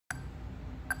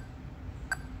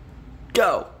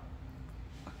Go!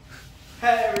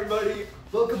 Hey everybody,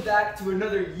 welcome back to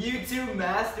another YouTube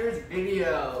Masters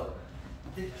video.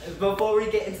 Before we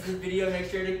get into the video,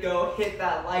 make sure to go hit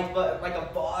that like button like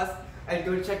a boss and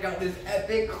go check out this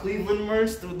epic Cleveland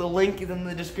merch. The link is in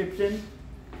the description.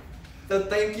 So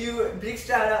thank you. Big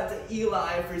shout out to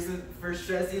Eli for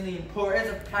stressing the importance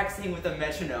of practicing with a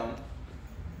metronome.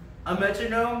 A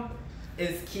metronome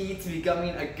is key to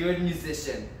becoming a good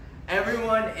musician.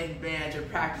 Everyone in band should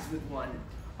practice with one.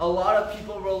 A lot of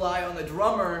people rely on the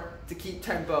drummer to keep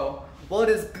tempo. While it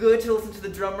is good to listen to the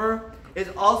drummer, it's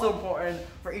also important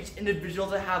for each individual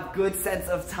to have good sense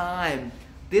of time.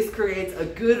 This creates a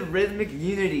good rhythmic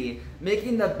unity,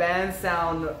 making the band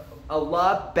sound a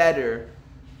lot better.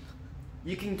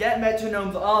 You can get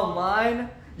metronomes online,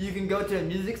 you can go to a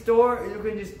music store, or you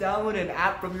can just download an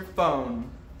app from your phone.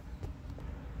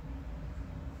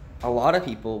 A lot of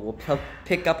people will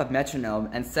pick up a metronome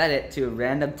and set it to a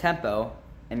random tempo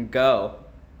and go.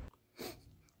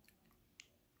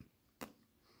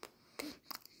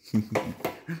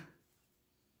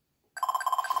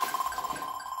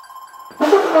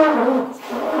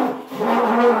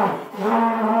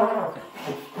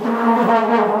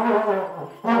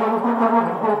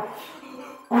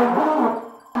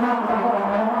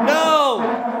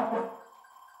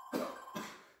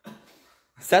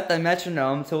 Set the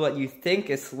metronome to what you think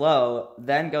is slow,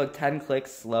 then go 10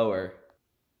 clicks slower.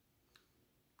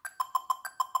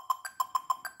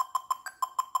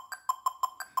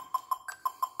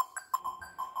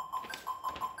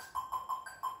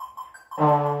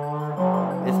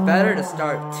 It's better to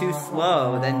start too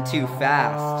slow than too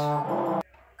fast.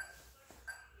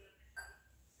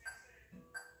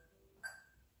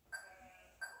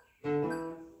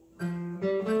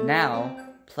 Now,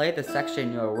 play the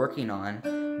section you're working on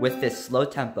with this slow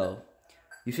tempo.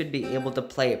 You should be able to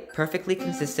play it perfectly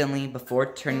consistently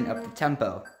before turning up the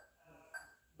tempo.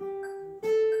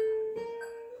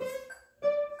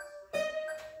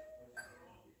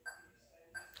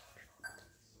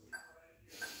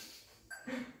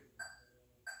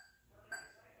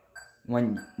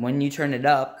 When you turn it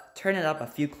up a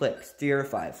few clicks, 3 or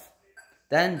 5.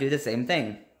 Then do the same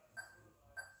thing.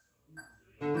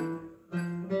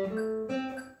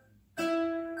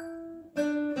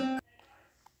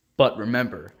 But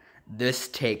remember, this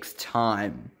takes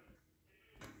time.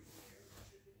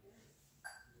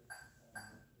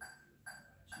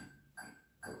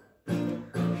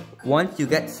 Once you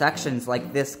get sections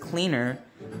like this cleaner,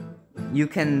 you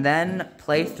can then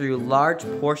play through large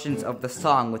portions of the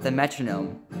song with a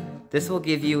metronome. This will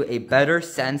give you a better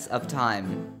sense of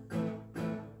time.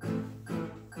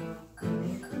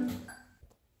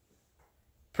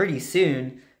 Pretty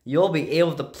soon, you'll be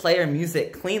able to play your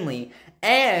music cleanly,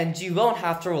 and you won't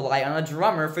have to rely on a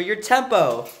drummer for your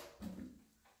tempo.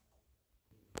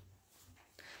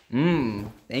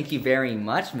 Thank you very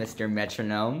much, Mr.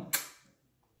 Metronome.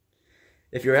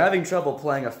 If you're having trouble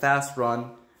playing a fast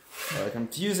run or a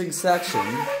confusing section,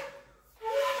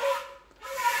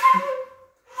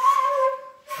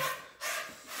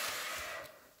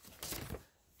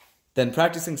 then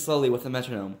practicing slowly with a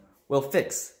metronome will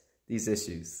fix these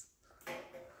issues.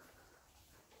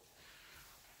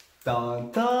 Dun,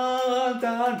 dun,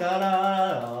 dun, dun,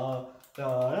 dun,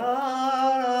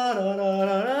 dun,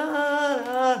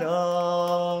 dun,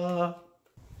 dun.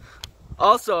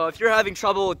 Also, if you're having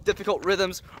trouble with difficult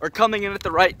rhythms or coming in at the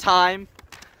right time,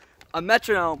 a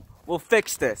metronome will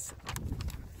fix this.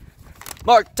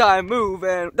 Mark time, move,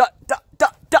 and dot, dot,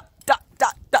 dot, dot, dot,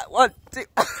 dot, dot, 1,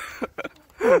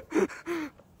 2.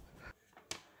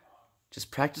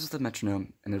 Just practice with the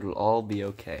metronome and it'll all be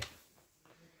okay.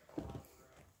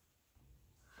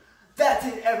 That's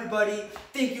it, everybody.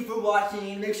 Thank you for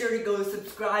watching. Make sure to go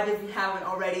subscribe if you haven't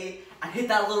already, and hit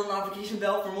that little notification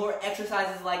bell for more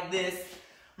exercises like this.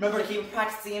 Remember to keep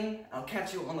practicing, and I'll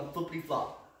catch you on the flippity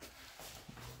flop.